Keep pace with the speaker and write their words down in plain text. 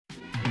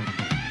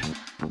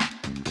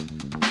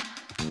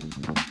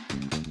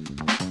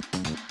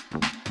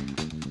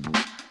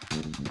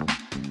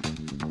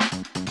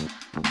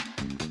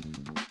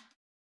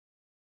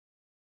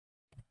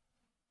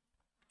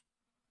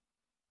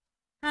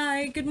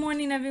good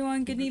morning,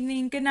 everyone. Good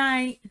evening, good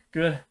night.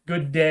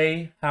 Good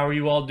day. How are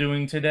you all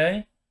doing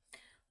today?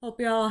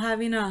 Hope you're all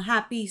having a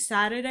happy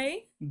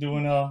Saturday.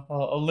 Doing a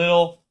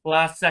little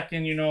last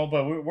second,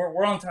 but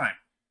we're on time.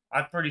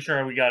 I'm pretty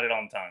sure we got it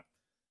on time.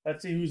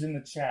 Let's see who's in the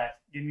chat.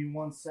 Give me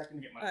 1 second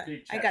to get my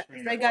big chat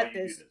screen up while you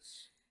do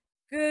this.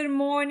 Good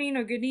morning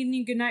or good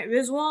evening, good night,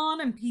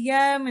 Rizwan and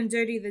PM and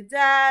Dirty the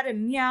Dad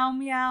and Meow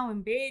Meow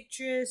and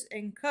Beatrice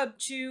and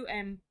Cubchew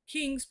and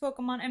King's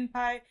Pokemon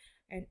Empire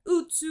and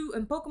Utsu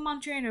and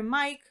Pokemon Trainer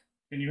Mike.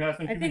 Can you have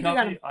some Cuban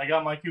coffee? I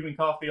got my Cuban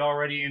coffee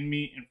already in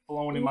me and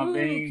flowing in my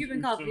veins.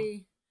 Cuban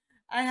coffee.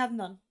 I have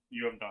none.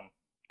 You have none.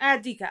 I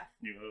have decaf.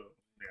 You have.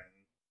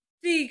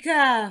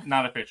 Decaf.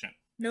 Not efficient.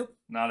 Nope.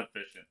 Not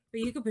efficient. But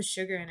you could put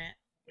sugar in it.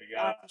 We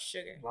got lots of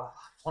sugar.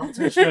 Lots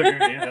of sugar.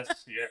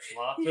 Yes,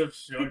 lots of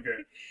sugar.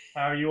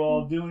 How are you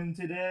all doing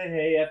today?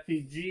 Hey,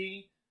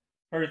 FPG.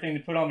 Perfect thing to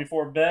put on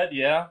before bed,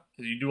 yeah?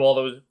 Because you do all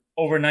those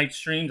overnight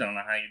streams. I don't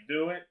know how you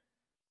do it.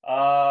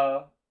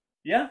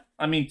 Yeah,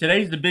 I mean,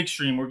 today's the big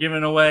stream. We're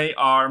giving away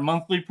our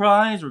monthly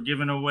prize. We're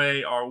giving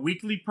away our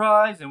weekly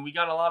prize. And we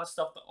got a lot of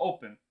stuff to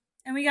open.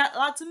 And we got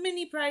lots of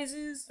mini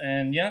prizes.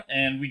 And yeah,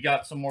 and we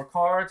got some more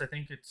cards. I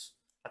think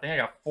I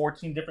got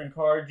 14 different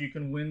cards you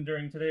can win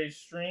during today's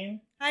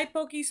stream. Hi,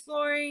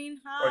 Pokesploring.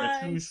 Hi.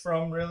 Or to choose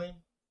from, really.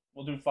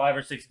 We'll do 5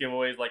 or 6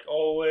 giveaways like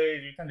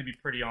always. We tend to be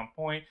pretty on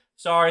point.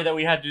 Sorry that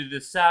we had to do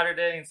this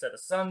Saturday instead of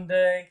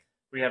Sunday.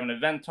 We have an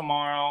event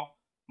tomorrow.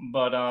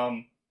 But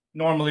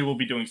normally we'll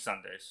be doing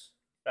Sundays.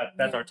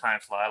 That's our time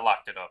slot. I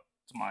locked it up.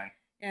 It's mine.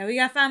 Yeah, we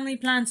got family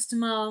plans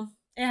tomorrow.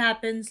 It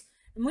happens.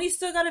 And we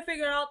still got to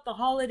figure out the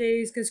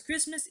holidays because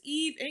Christmas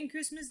Eve and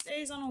Christmas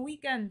Day is on a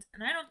weekend.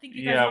 And I don't think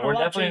you guys want to watch it.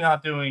 Yeah, we're definitely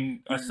not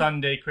doing a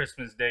Sunday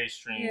Christmas Day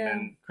stream. Yeah.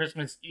 And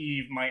Christmas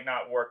Eve might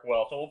not work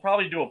well. So we'll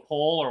probably do a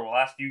poll or we'll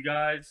ask you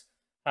guys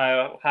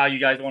how you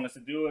guys want us to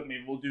do it.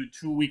 Maybe we'll do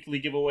 2 weekly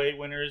giveaway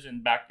winners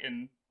and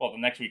the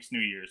next week's New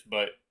Year's.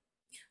 But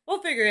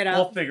we'll figure it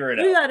out.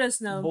 You let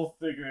us know. We'll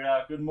figure it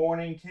out. Good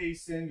morning,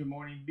 Kaysen. Good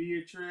morning,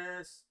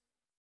 Beatrice.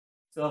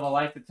 Still have a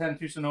life to tend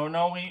to, so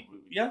no,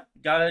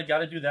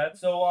 gotta do that.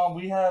 So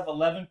we have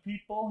 11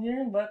 people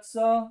here. Let's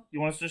you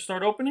want us to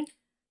start opening?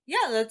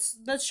 Yeah,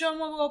 let's show them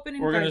what we're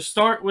opening. We're gonna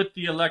start with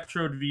the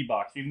Electrode V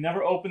box. We've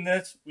never opened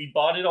this. We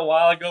bought it a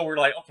while ago. We're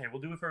like, okay,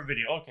 we'll do it for a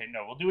video. Okay,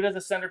 no, we'll do it as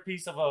a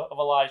centerpiece of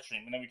a live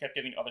stream, and then we kept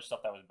getting other stuff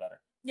that was better.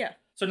 Yeah.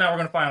 So now we're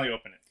gonna finally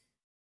open it.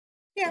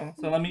 Yeah.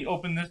 So let me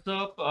open this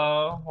up.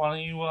 Why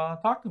don't you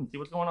talk to them? See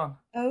what's going on.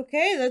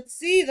 Okay, let's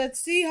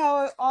see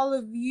how all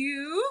of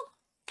you.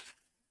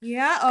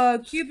 Yeah,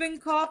 Cuban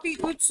coffee,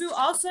 Utsu.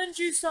 I'll send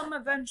you some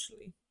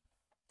eventually.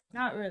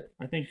 Not really.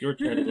 I think your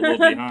chat is a little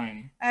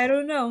behind. I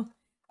don't know.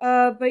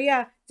 But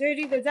yeah,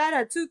 Dirty the Dad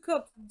had 2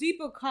 cups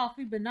deep of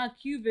coffee, but not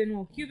Cuban.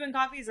 Well, Cuban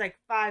coffee is like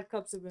 5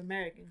 cups of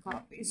American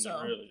coffee,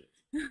 so.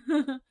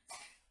 Really?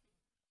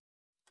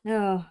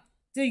 Oh.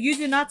 You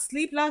did not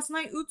sleep last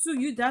night, Utsu?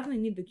 You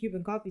definitely need the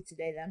Cuban coffee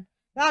today, then.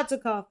 Lots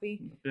of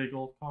coffee. Big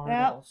old card.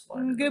 Yeah.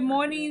 Good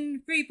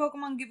morning, free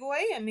Pokemon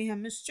giveaway. I may have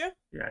missed you.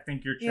 Yeah, I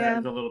think your chat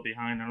is a little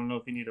behind. I don't know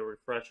if you need to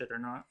refresh it or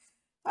not.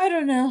 I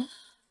don't know.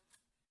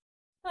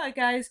 Alright,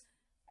 guys.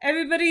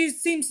 Everybody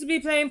seems to be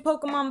playing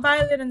Pokemon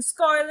Violet and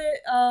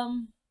Scarlet.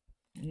 How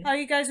are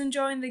you guys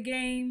enjoying the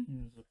game?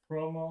 There's a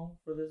promo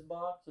for this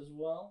box as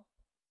well.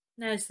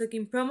 Nice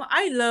looking promo.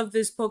 I love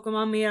this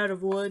Pokemon made out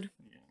of wood.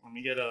 Yeah, let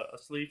me get a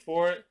sleeve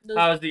for it.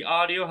 How's the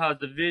audio? How's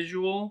the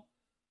visual?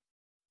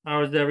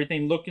 How is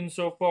everything looking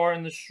so far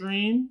in the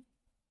stream?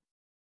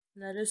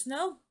 Let us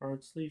know.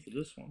 Hard sleeve for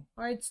this one.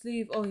 Hard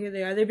sleeve. Oh, here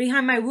they are. They're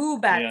behind my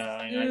Woobats. Yeah,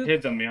 I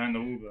hid them behind the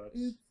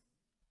Woobats.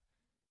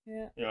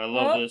 Yeah. Yeah, I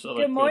love this.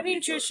 Good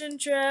morning, Trish and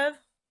Trev.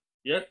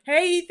 Yep.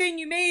 Hey, Ethan,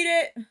 you made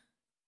it.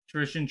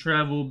 Trish and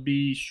Trev will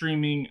be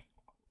streaming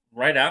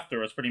right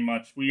after us, pretty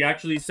much. We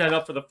actually set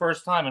up for the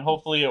first time, and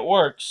hopefully it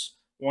works,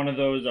 one of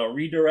those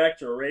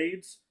redirects or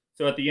raids.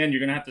 So at the end, you're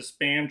going to have to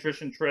spam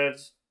Trish and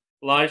Trev's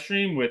live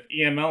stream with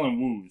EML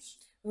and woos.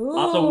 Ooh.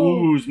 Lots of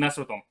woos. Mess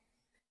with them.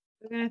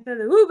 We're gonna throw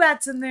the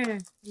Woobats in there.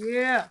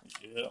 Yeah.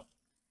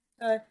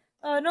 Yeah.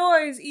 No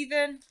worries,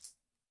 Ethan.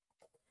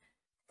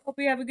 Hope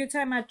you have a good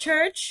time at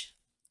church.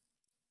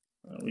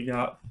 We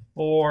got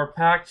 4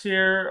 packs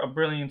here: a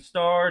Brilliant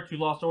Star, 2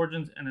 Lost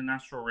Origins, and an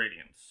Astral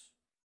Radiance.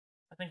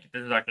 I think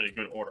this is actually a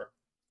good order.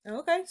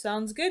 Okay,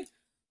 sounds good.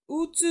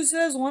 Utsu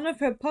says one of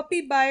her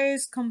puppy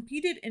buyers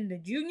competed in the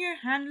Junior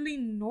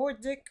Handling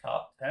Nordic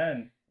Top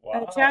 10.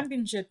 Wow.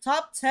 Championship.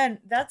 Top 10.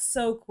 That's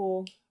so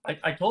cool.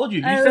 I told you,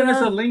 if you send us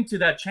a link to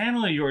that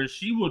channel of yours,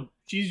 she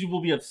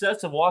will be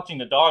obsessed with watching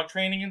the dog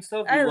training and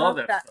stuff. I love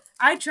that stuff.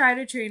 I try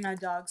to train our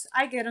dogs.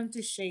 I get them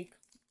to shake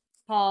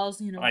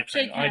paws,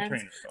 shake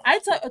hands. I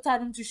taught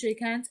them to shake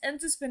hands and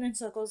to spin in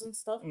circles and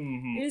stuff.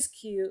 It's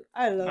cute.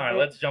 I love it. All right,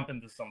 let's jump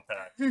into some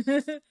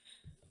packs.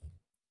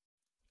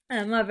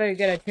 I'm not very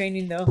good at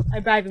training, though. I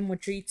bribe him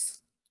with treats.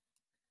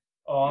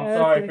 Oh, I'm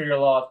sorry for your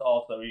loss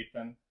also,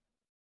 Ethan.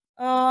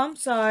 Oh, I'm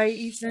sorry,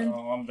 Ethan.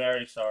 Oh, I'm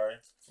very sorry.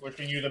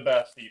 Wishing you the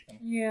best, Ethan.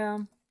 Yeah.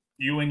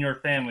 You and your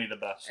family the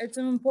best. It's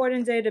an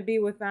important day to be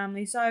with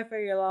family. Sorry for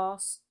your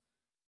loss.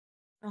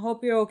 I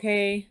hope you're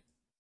okay.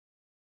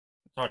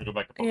 It's hard to go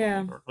back to Pokemon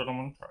Yeah. cards, but I'm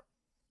gonna try.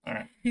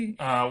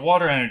 Alright.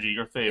 Water Energy,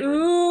 your favorite.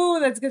 Ooh,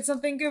 let's get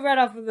something good right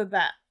off of the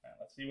bat. Right,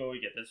 let's see what we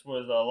get. This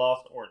was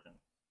Lost Origin.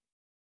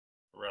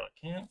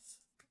 Relicanth.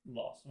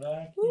 Lost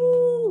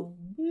Vacuum.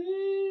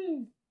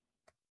 Woo!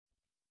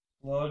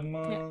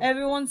 Slugma. Yeah,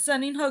 everyone's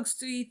sending hugs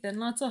to Ethan.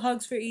 Lots of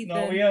hugs for Ethan.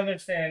 No, we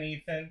understand,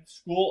 Ethan.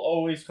 School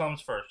always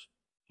comes first.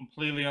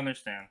 Completely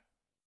understand.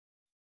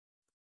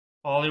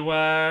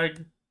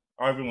 Poliwag.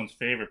 Everyone's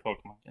favorite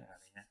Pokemon. Get out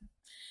of here.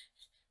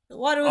 The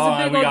water was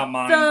a big old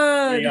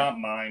thud. We got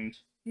mined.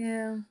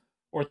 Yeah.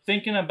 We're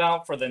thinking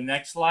about for the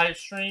next live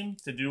stream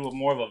to do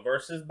more of a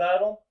versus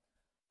battle.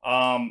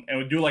 And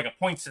we do like a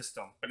point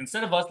system. But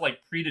instead of us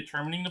like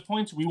predetermining the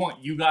points, we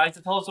want you guys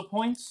to tell us the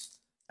points.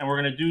 And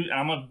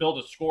I'm gonna build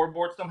a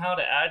scoreboard somehow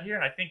to add here,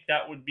 and I think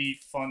that would be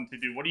fun to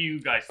do. What do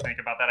you guys think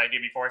about that idea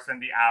before I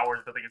spend the hours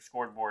building a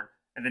scoreboard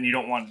and then you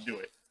don't want to do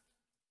it?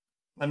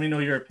 Let me know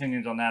your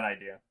opinions on that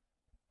idea.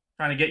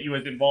 Trying to get you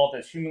as involved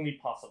as humanly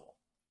possible.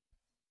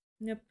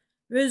 Yep.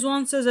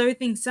 Rizwan says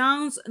everything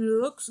sounds and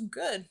looks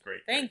good.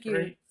 Great. Thank you.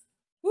 Great.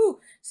 Woo.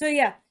 So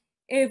yeah,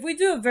 if we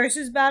do a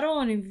versus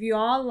battle and if you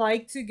all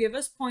like to give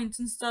us points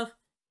and stuff,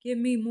 give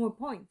me more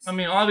points. I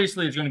mean,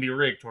 obviously it's going to be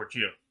rigged towards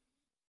you.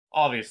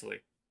 Obviously.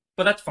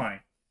 But that's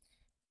fine.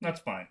 That's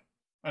fine.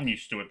 I'm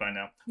used to it by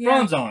now.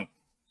 Yeah. Bronzong.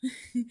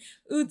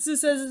 Utsu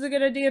says it's a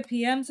good idea.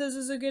 PM says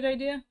it's a good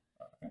idea.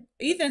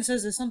 Ethan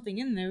says there's something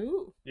in there.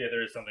 Ooh. Yeah,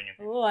 there is something in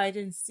there. Oh, I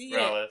didn't see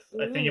Growlithe.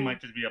 it. I think it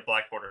might just be a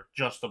black border.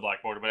 Just a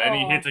black border. But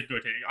any hit's a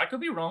good hit. I could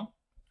be wrong.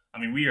 I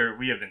mean, we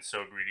have been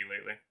so greedy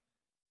lately.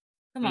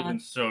 Come We've on. been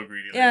so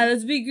greedy lately. Yeah,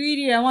 let's be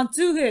greedy. I want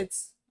 2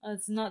 hits.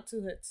 It's not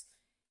 2 hits.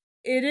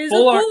 It is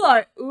Full a art. full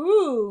art.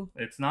 Ooh.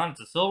 It's not.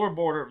 It's a silver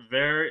border.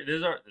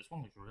 This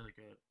one looks really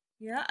good.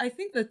 Yeah, I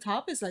think the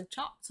top is like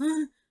chopped.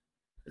 The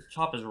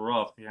top is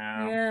rough,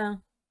 yeah. Yeah.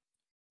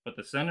 But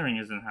the centering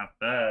isn't half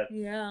bad.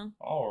 Yeah.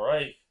 All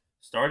right.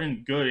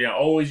 Starting good. Yeah,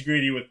 always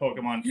greedy with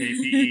Pokemon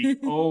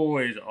KPE.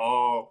 Always.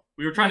 Oh,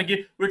 we were trying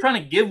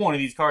to give one of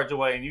these cards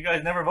away, and you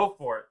guys never vote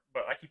for it.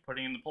 But I keep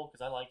putting it in the poll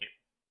because I like it.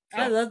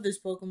 So, I love this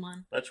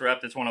Pokemon. Let's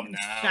wrap this one up now.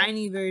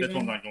 Shiny version. This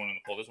one's not going in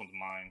the poll. This one's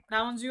mine.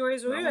 That one's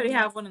yours. We already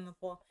have one in the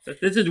poll.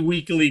 This is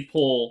weekly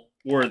poll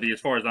worthy as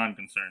far as I'm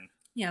concerned.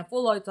 Yeah,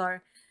 full arts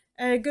are.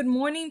 Good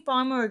morning,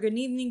 farmer, or good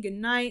evening, good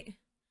night.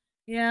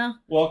 Yeah.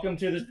 Welcome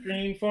to the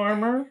stream,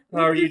 farmer.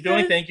 How are you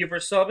doing? Thank you for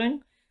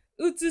subbing.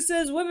 Utsu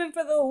says, women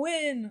for the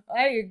win.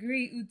 I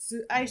agree,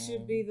 Utsu. I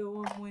should be the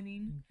one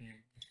winning.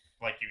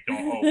 Like you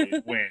don't always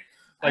win.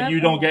 Like you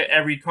don't get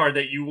every card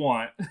that you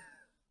want.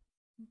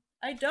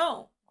 I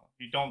don't.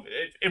 You don't.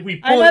 If we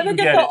pull I it, never you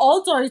get get the it.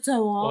 alt art I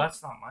want. Well,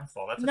 that's not my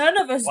fault. That's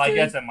None of us Well, do. I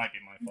guess that might be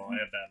my fault. I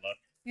have bad luck.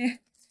 Yeah.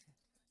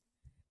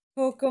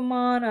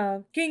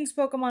 Pokemon, King's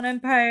Pokemon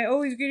Empire.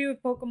 Always greedy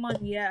with Pokemon.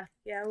 Yeah,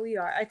 we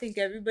are. I think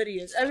everybody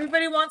is.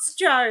 Everybody wants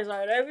a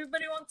Charizard.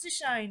 Everybody wants a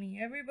shiny.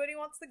 Everybody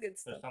wants the good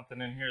stuff. There's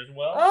something in here as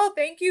well. Oh,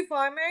 thank you,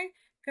 Farmer.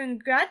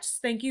 Congrats.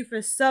 Thank you for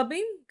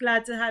subbing.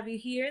 Glad to have you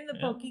here in the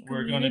Poke community.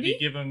 We're going to be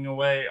giving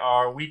away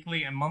our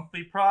weekly and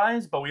monthly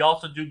prize, but we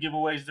also do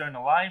giveaways during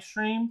the live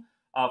stream.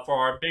 For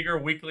our bigger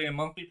weekly and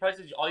monthly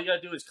prizes, all you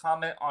gotta do is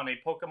comment on a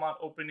Pokemon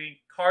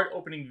card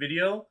opening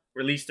video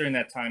released during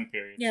that time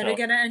period. Yeah, to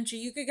get an entry.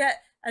 You could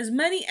get as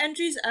many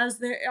entries as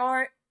there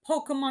are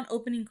Pokemon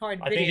opening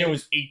card videos. I think it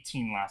was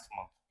 18 last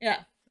month. Yeah.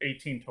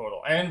 18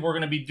 total. And we're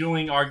gonna be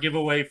doing our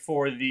giveaway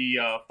for the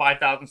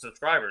 5,000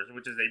 subscribers,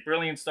 which is a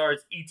Brilliant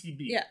Stars ETB.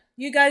 Yeah,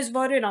 you guys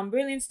voted on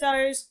Brilliant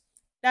Stars.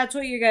 That's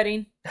what you're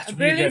getting. That's what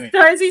Brilliant you're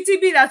getting. Stars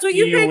ETB. That's what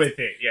you picked. Deal with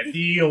it. Yeah,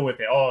 deal with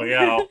it. Oh,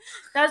 yeah.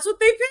 That's what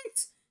they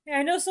picked. Yeah,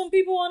 I know some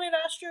people wanted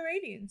Astro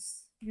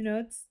Radiance. You know,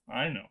 it's...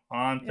 I know.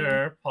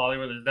 Haunter,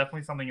 Poliwhirl. There's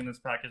definitely something in this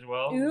pack as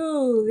well.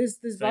 Ooh, this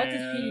box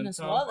is feeding us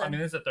well then. I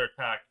mean, this is a third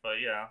pack, but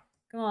yeah.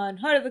 Come on,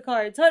 heart of the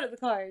cards, heart of the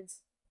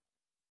cards.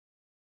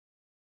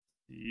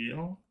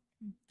 Deal.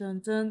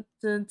 Dun dun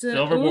dun dun.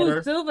 Silver Ooh,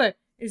 border. silver.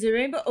 Is it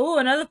rainbow? Oh,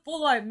 another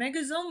full art.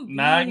 Megazone V.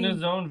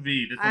 Magnezone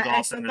V. This one's I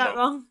off said center that though.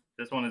 wrong.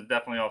 This one is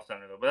definitely off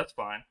center though, but that's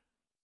fine.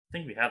 I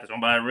think we have this one,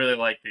 but I really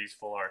like these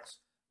full arts.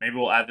 Maybe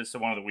we'll add this to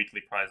one of the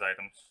weekly prize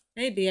items.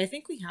 Maybe. I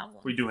think we have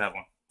one. We do have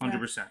one.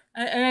 100%.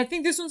 And I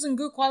think this one's in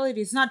good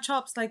quality. It's not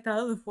chops like the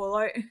other full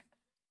art.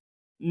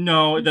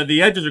 No,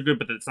 the edges are good,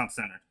 but it's not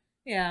centered.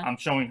 Yeah. I'm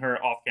showing her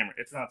off camera.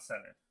 It's not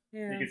centered.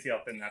 Yeah. You can see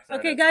how thin that side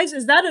Okay, is. guys,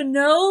 is that a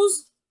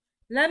nose?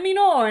 Let me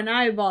know, or an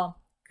eyeball.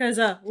 Because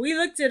we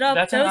looked it up.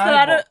 That's there an was a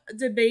lot eyeball. of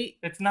debate.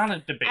 It's not a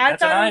debate. I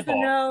That's an thought it was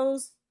eyeball. a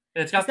nose.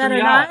 It's got Is that 3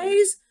 an eyes.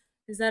 eyes?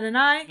 Is that an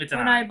eye? It's or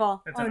an an eye.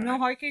 eyeball? It's Oh, an no eye.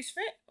 hard case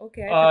fit?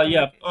 Okay.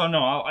 Yeah. Oh, no,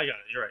 I got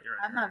it. You're right.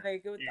 I'm not very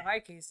good with the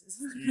hard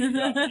cases. You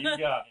got it. You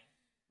got it.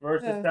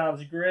 Versus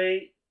sounds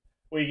great.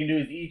 What you can do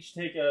is each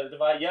take a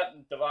divide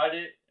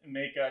it and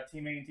make a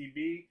Team A and Team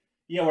B.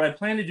 Yeah, what I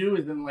plan to do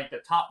is in like the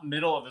top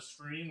middle of the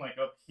screen, like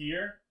up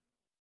here,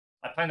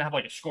 I plan to have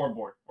like a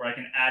scoreboard where I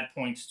can add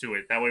points to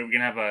it. That way we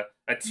can have a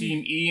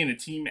team E and a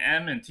team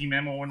M, and team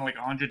M will win like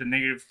 100 to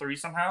 -3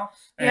 somehow.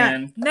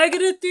 And yeah,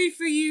 -3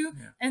 for you,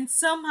 and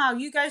somehow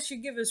you guys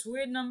should give us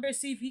weird numbers.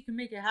 See if he can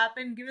make it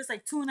happen. Give us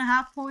like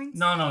 2.5 points.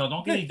 No,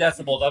 don't give me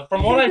decibels.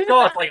 From what I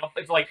saw,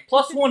 it's like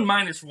 +1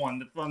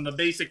 -1 from the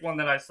basic one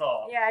that I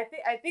saw. Yeah,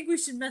 I think we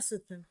should mess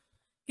with him.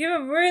 Give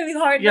him really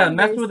hard. Yeah,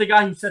 numbers. mess with the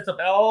guy who sets up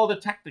all the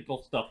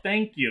technical stuff.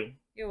 Thank you.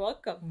 You're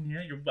welcome.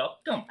 Yeah, you're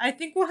welcome. I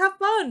think we'll have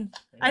fun.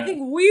 Yeah. I think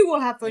we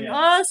will have fun.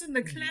 Us and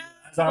the class.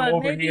 So I'm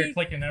over here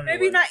clicking everywhere.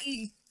 Maybe not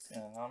E.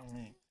 Yeah, not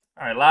me.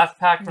 All right, last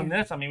pack from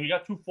this. I mean, we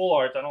got 2 full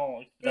arts. I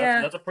don't.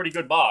 That's a pretty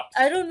good box.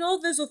 I don't know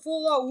if there's a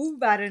full art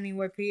Woobat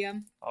anywhere,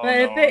 PM. Oh, but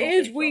if there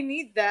is, we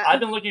need that. I've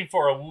been looking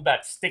for a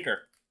Woobat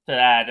sticker to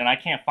add, and I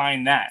can't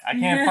find that. I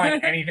can't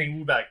find anything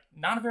Woobat.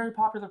 Not a very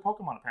popular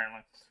Pokemon,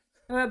 apparently.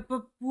 But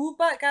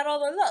Woobat got all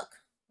the luck.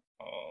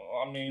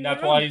 I mean,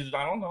 that's why he's.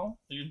 I don't know.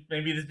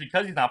 Maybe it's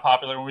because he's not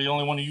popular, and we're the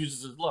only one who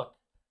uses his luck.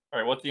 All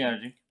right, what's the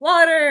energy?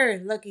 Water,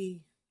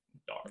 lucky.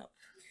 Dark.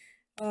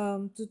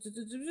 No.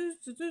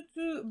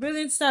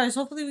 Brilliant stars.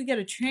 Hopefully, we get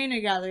a trainer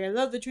gallery. I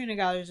love the trainer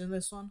galleries in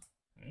this one.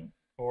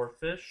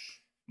 Corphish,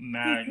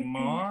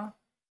 Magmar,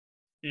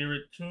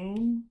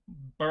 Spiritomb,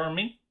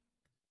 Burmy,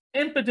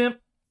 Impidimp.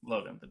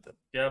 Love Impidimp.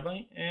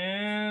 Gabby,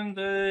 and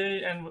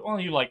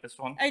well, you like this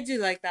one. I do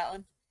like that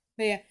one.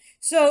 But yeah,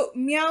 so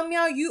Meow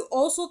Meow, you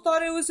also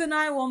thought it was an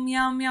eye. Well,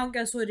 Meow Meow,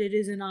 guess what? It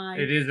is an eye.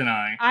 It is an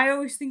eye. I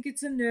always think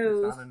it's a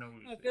nose. It's not a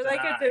nose. I feel like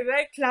it's a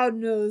red cloud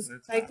nose.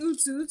 It's like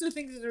Utsu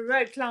thinks it's a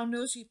red clown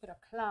nose. She put a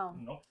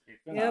clown. Nope,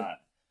 it's not.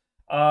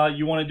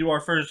 You want to do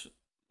our first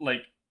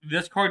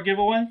this card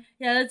giveaway?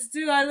 Yeah, let's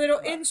do our little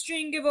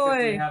in-stream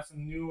giveaway. We have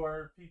some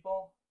newer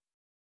people.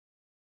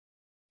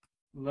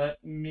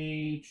 Let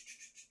me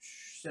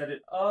set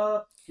it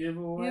up.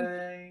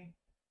 Giveaway. Yep.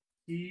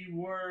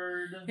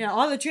 Keyword. Yeah,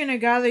 all the trainer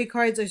gallery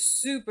cards are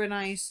super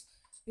nice.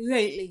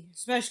 Lately,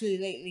 especially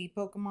lately.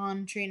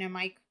 Pokemon Trainer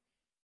Mike.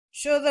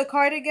 Show the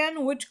card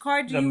again. Which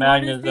card do you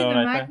want to see? The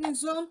Magnet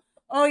Zone?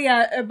 Oh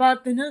yeah,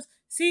 about the nose.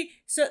 See,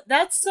 so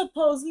that's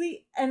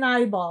supposedly an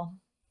eyeball.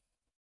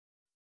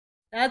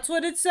 That's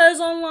what it says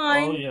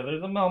online. Oh yeah,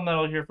 there's a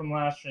Melmetal here from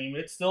last stream.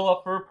 It's still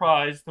up for a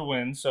prize to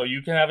win, so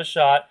you can have a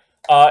shot.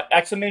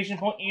 Exclamation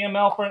point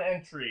EML for an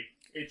entry.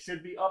 It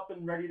should be up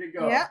and ready to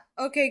go. Yeah.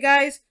 Okay,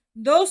 guys.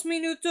 2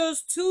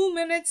 minutos, 2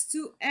 minutes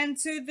to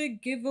enter the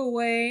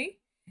giveaway.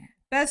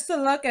 Best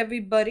of luck,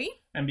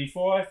 everybody. And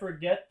before I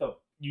forget,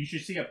 you should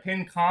see a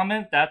pinned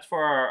comment. That's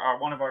for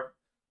one of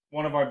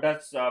our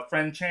best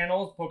friend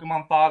channels,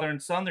 Pokemon Father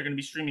and Son. They're going to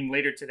be streaming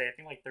later today. I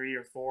think like 3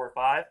 or 4 or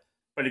 5.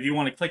 But if you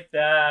want to click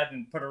that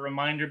and put a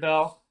reminder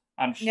bell,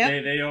 I'm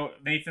sure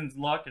Nathan's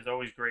luck is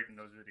always great in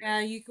those videos.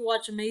 Yeah, you can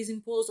watch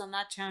amazing pulls on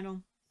that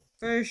channel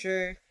for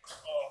sure.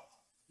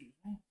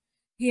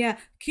 Yeah,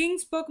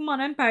 King's Pokemon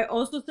Empire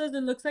also says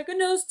it looks like a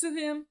nose to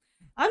him.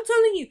 I'm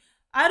telling you,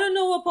 I don't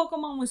know what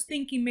Pokemon was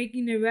thinking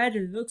making it red.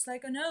 It looks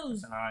like a nose.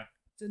 It's an eye.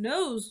 It's a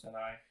nose. It's an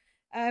eye.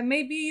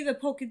 Maybe the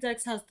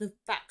Pokedex has the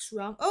facts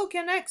wrong. Oh,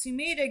 Ken X, you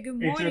made it.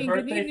 Good morning. It's your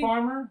birthday,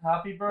 Farmer.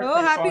 Happy birthday,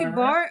 Oh, happy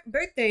Farmer.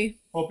 birthday.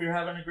 Hope you're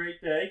having a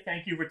great day.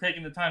 Thank you for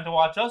taking the time to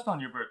watch us on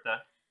your birthday.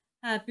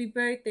 Happy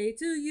birthday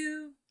to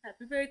you.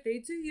 Happy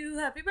birthday to you.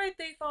 Happy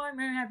birthday,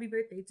 Farmer. Happy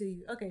birthday to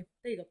you. Okay,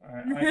 there you go.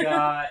 All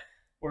right,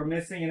 we're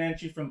missing an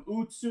entry from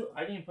Utsu.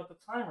 I didn't put the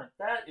timer.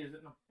 That is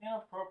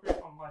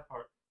inappropriate on my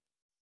part.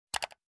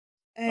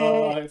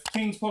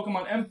 King's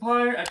Pokemon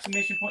Empire,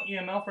 exclamation point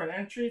EML for an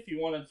entry if you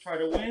want to try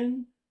to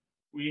win.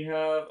 We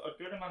have a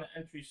good amount of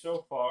entries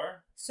so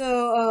far.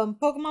 So,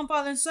 Pokemon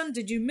Father and Son,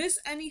 did you miss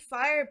any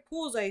fire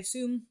pulls? I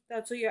assume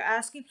that's what you're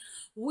asking.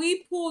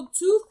 We pulled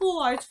 2 full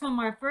arts from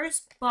our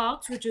first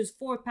box, which is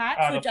 4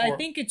 packs, which I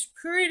think it's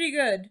pretty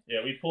good.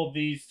 Yeah, we pulled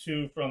these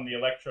 2 from the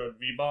Electrode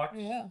V box.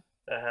 Yeah.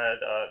 That had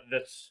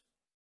this.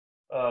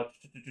 As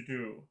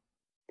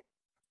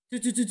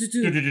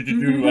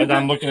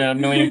I'm looking at a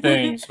million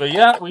things. But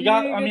yeah, we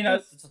got, I mean,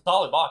 it's a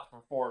solid box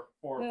for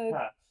 4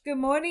 packs. Good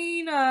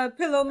morning,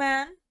 Pillow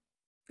Man.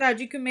 Glad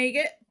you could make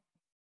it.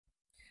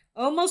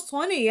 Almost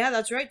 20. Yeah,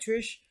 that's right,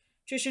 Trish.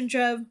 Trish and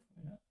Trev.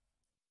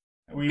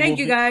 Thank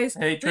you guys.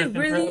 Hey, we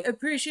really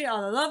appreciate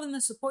all the love and the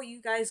support you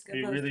guys give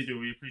us. We really do.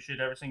 We appreciate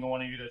every single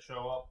one of you that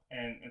show up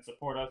and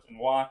support us and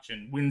watch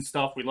and win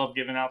stuff. We love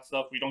giving out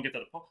stuff. We don't get to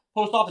the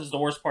post office is the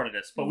worst part of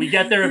this, but we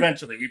get there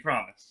eventually. We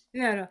promise.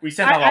 Yeah, no. We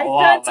sent out a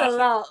lot.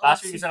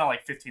 Last week we sent out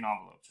like 15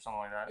 envelopes or something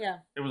like that. Yeah.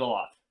 It was a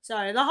lot.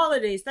 Sorry, the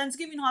holidays.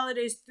 Thanksgiving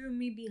holidays threw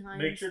me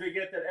behind. Make sure to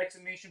get that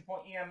exclamation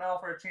point EML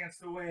for a chance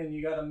to win.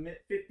 You got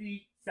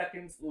 50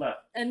 seconds left.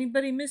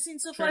 Anybody missing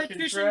so far?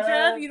 Trish and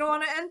Trev, you don't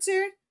want to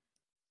enter?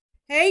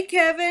 Hey,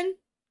 Kevin.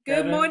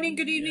 Good morning,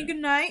 good evening, good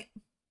night.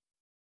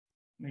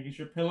 Making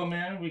sure, Pillow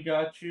Man, we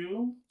got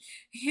you.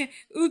 Yeah.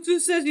 Utsu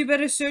says you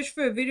better search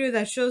for a video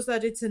that shows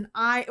that it's an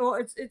eye, or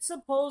it's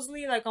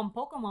supposedly like on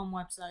Pokemon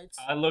websites.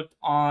 I looked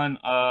on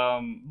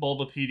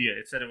Bulbapedia.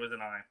 It said it was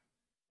an eye.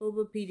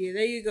 Bulbapedia.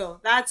 There you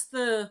go. That's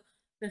the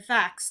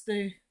facts.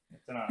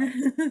 It's an eye.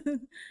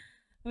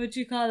 what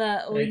you call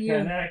that Hey, when you...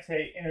 Connect.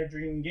 Hey, Inner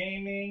Dream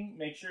Gaming.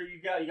 Make sure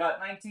you got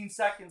 19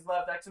 seconds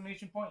left.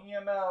 Exclamation point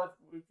EML.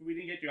 If we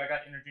didn't get you, I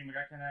got Inner Dream. I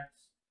got Connect.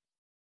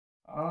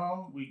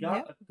 We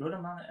got a good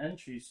amount of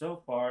entries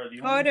so far.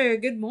 Carter,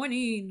 good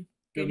morning.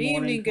 Good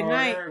evening, good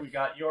night. We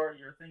got your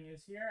thing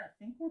is here. I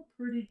think we're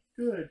pretty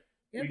good.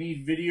 Yep. We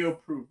need video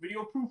proof.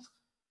 Video proof.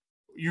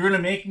 You're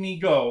gonna make me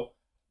go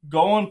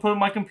and put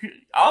my computer.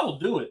 I will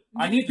do it.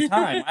 I need the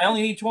time. I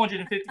only need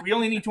 250. We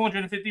only need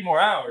 250 more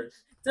hours.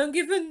 Don't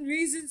give them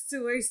reasons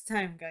to waste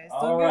time, guys.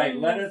 All right,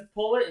 let us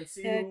pull it and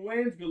see who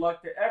wins. Good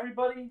luck to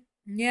everybody.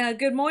 Yeah,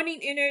 good morning,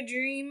 Inner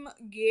Dream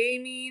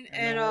Gaming.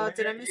 And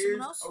did I miss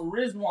someone else?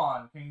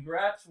 Rizwan.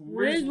 Congrats,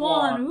 Rizwan.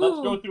 Rizwan. Let's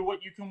go through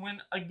what you can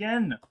win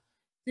again.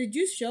 Did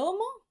you show them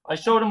all? I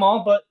showed them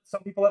all, but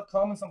some people have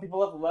come and some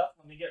people have left.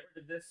 Let me get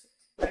rid of this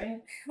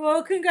thing.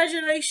 Well,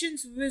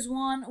 congratulations,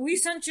 Rizwan. We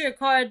sent you a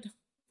card.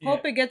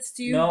 Hope it gets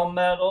to you.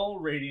 Melmetal,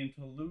 Radiant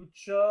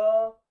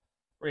Lucha,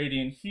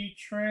 Radiant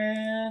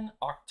Heatran,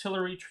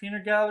 Artillery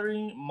Trainer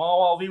Gallery,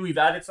 Mawile V. We've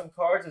added some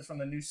cards. It's from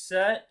the new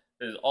set.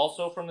 It is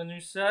also from the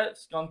new set.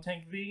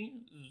 Skuntank V,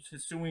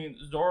 Hisuian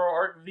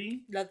Zoroark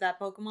V. Love that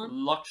Pokemon.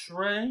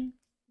 Luxray,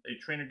 a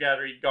Trainer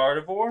Gallery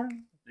Gardevoir,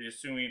 the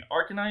Hisuian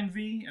Arcanine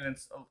V, and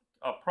it's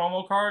a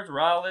promo cards,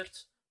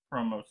 Rowlet,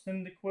 promo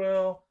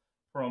Cyndaquil,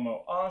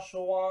 promo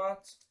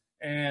Oshawott,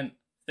 and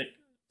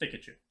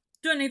Pikachu.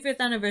 25th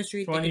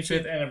anniversary.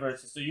 25th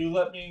anniversary. So you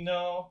let me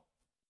know.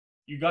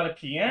 You got a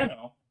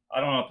piano.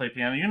 I don't know how to play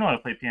piano. You know how to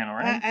play piano,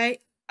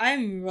 right?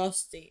 I'm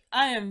rusty.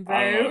 I am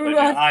very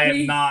rusty. I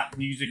am not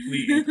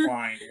musically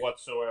inclined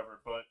whatsoever.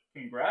 But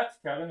congrats,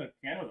 Kevin. The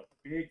piano's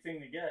a big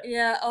thing to get.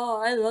 Yeah,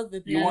 I love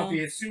the piano. You want the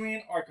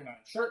Hisuian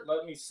Arcanine shirt?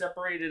 Let me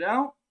separate it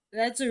out.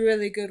 That's a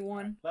really good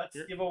one. Let's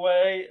give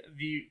away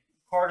the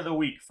card of the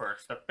week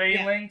first. The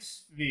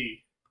Phalanx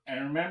V.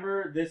 And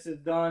remember, this is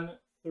done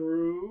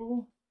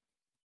through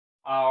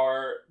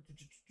our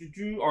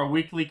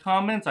weekly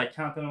comments. I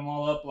counted them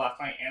all up last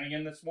night and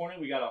again this morning.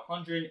 We got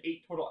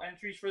 108 total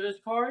entries for this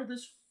card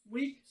this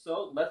week.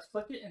 So let's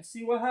click it and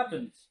see what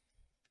happens.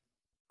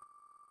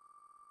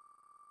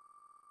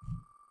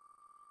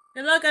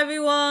 Good luck,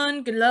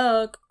 everyone. Good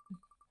luck.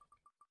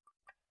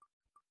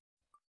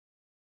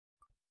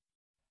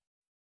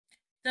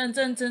 Dun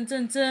dun dun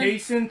dun dun.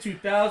 Kaysen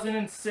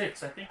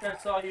 2006. I think I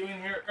saw you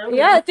in here earlier.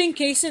 Yeah, I think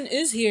Kaysen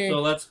is here. So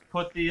let's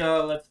put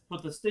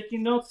the sticky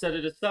note, set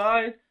it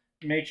aside.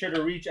 Make sure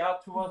to reach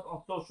out to us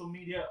on social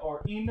media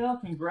or email.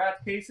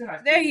 Congrats,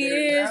 Kaysen. There he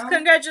is. Now.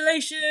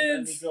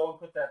 Congratulations. Let me go and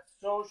put that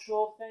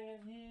social thing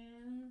in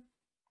here.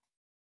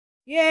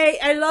 Yay.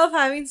 I love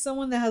having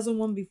someone that hasn't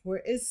won before.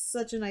 It's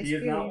such a nice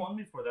feeling. He has not won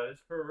before. That is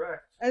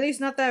correct. At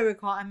least not that I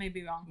recall. I may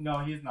be wrong. No,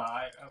 he's not.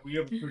 We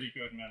have a pretty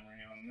good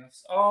memory on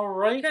this. All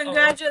right.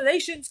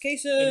 Congratulations,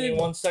 Kaysen. Give me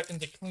 1 second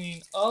to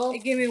clean up.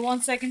 Give me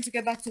 1 second to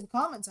get back to the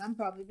comments. I'm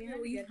probably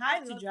being high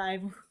to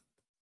drive.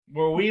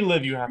 Where we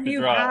live, you have to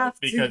drive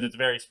because it's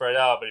very spread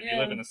out. But if you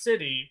live in the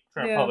city,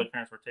 public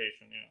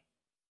transportation,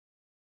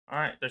 All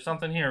right, there's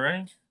something here.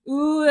 Ready?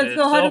 Ooh, let's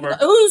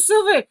go. Ooh,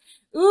 silver.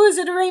 Ooh, is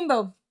it a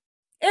rainbow?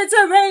 It's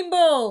a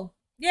rainbow.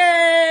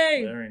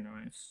 Yay! Very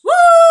nice. Woo!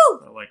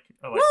 I like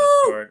this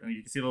card. And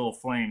you can see the little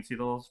flames. See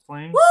those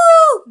flames?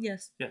 Woo!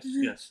 Yes. Yes.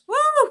 Yes. Woo!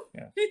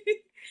 Yeah.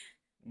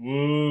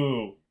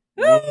 Woo!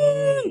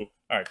 Woo!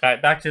 All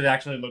right, back to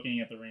actually looking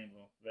at the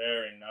rainbow.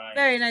 Very nice.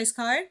 Very nice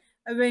card.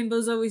 A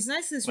rainbow's always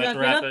nice. Let's wrap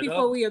it up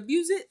before we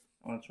abuse it.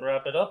 Let's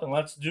wrap it up and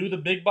let's do the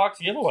big box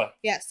giveaway.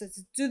 Yes,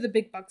 let's do the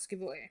big box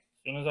giveaway.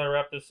 As soon as I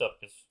wrap this up,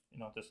 because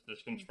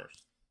this comes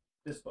first.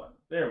 This button.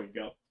 There we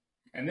go.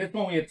 And this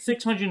one we had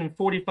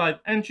 645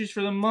 entries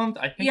for the month.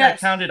 I think I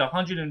counted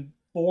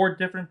 104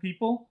 different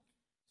people.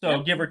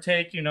 So give or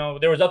take,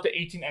 there was up to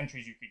 18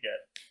 entries you could get.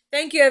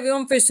 Thank you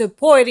everyone for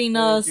supporting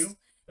us.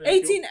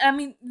 Thank you. I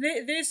mean,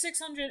 there's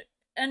 600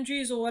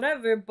 entries or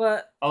whatever,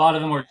 but a lot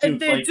of them were dupes.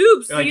 They're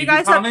dupes. So you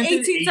guys have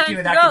 18 times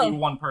to go. Could be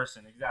one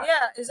person, exactly.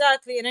 Yeah,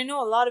 exactly. And I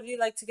know a lot of you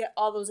like to get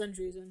all those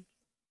entries in.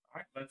 All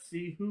right, let's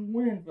see who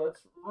wins.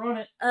 Let's run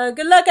it.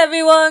 Good luck,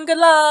 everyone. Good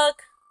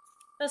luck.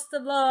 Best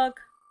of luck.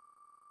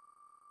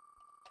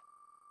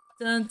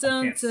 Dun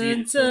dun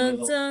dun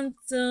dun dun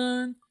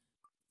dun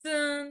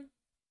dun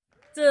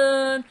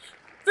dun.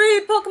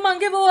 Free Pokemon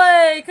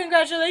giveaway!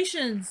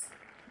 Congratulations.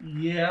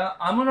 Yeah,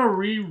 I'm gonna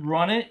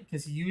rerun it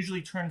because he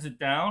usually turns it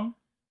down.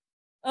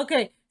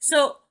 Okay,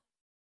 so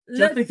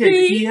just in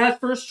case he has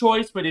first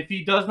choice, but if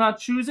he does not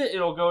choose it,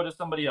 it'll go to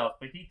somebody else.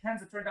 But he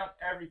tends to turn down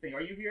everything.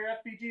 Are you here,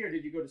 FPG, or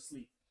did you go to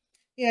sleep?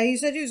 Yeah, he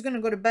said he was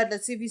gonna go to bed.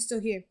 Let's see if he's still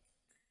here.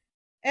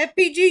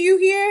 FPG, you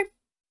here?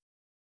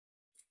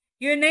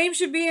 Your name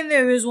should be in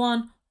there,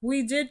 Rizwan.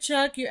 We did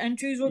check. Your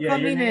entries were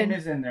coming in. Yeah, your name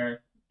is in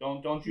there.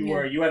 Don't you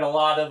worry. You had a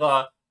lot of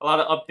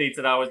updates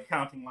that I was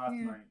counting last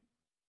night.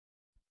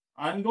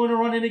 I'm going to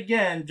run it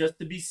again just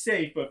to be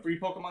safe, but Free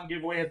Pokemon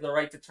Giveaway has the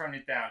right to turn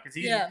it down because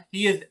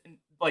he has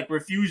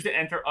refused to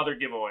enter other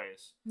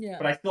giveaways. Yeah.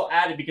 But I still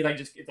add it because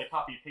it's a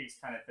copy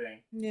paste kind of thing.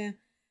 Yeah.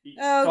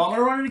 So I'm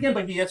gonna run it again,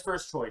 but he has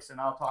first choice,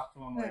 and I'll talk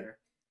to him later.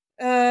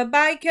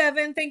 Bye,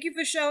 Kevin. Thank you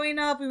for showing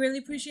up. We really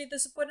appreciate the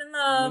support and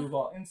love. Remove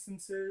all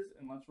instances,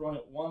 and let's run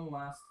it one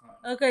last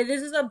time. Okay,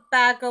 this is a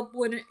backup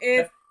winner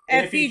if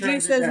he FPG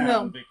turns says it down,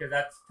 no. because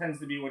that tends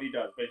to be what he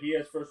does. But he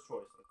has first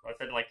choice. I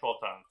said it like 12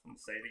 times. I'm gonna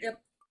say it again.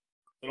 Yep.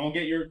 So don't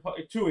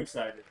get too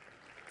excited.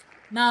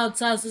 Mouth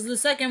sauce is the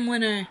second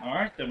winner. All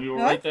right, then we will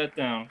write that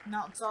down.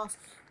 Mouth sauce.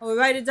 We'll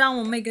write it down.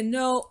 We'll make a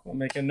note. We'll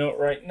make a note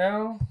right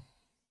now.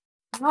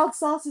 Mouth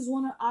sauce is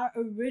one of our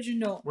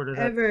original. Where did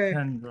ever. that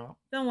pen drop?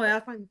 Don't worry,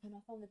 I'll find the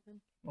pen.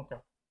 Okay.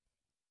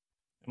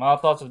 Mouth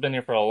sauce has been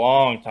here for a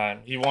long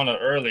time. He won it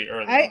early.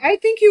 I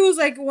think he was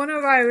like one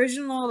of our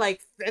original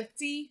like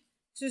 50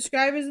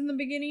 subscribers in the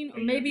beginning,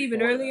 or maybe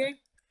even earlier. That.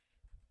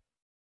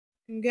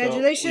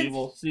 Congratulations. So we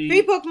will see.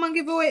 Free Pokemon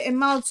giveaway and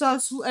Mouth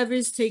Sauce, whoever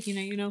is taking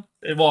it, you know.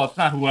 Well, it's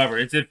not whoever.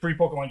 It's if free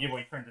Pokemon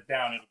giveaway turns it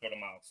down, it'll go to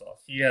Mouth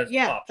Sauce. He has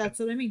options. That's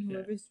what I mean.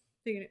 Whoever's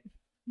taking it.